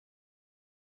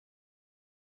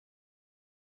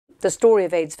the story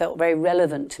of AIDS felt very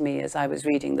relevant to me as I was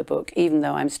reading the book, even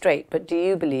though I'm straight. But do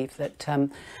you believe that,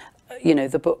 you know,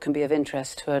 the book can be of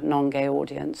interest to a non-gay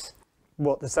audience?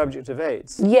 What, the subject of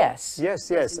AIDS? Yes.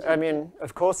 Yes. I mean,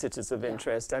 of course it is of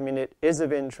interest. I mean, it is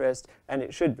of interest, and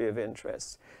it should be of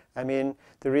interest. I mean,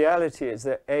 the reality is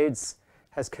that AIDS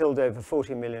has killed over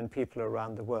 40 million people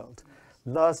around the world.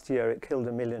 Last year, it killed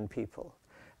 1 million people.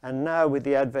 And now, with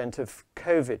the advent of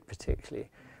COVID particularly,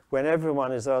 when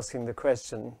everyone is asking the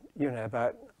question, you know,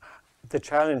 about the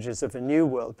challenges of a new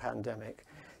world pandemic,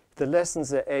 the lessons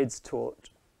that AIDS taught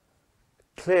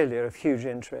clearly are of huge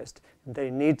interest. They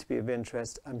need to be of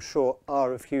interest, I'm sure,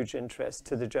 are of huge interest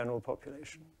to the general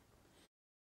population.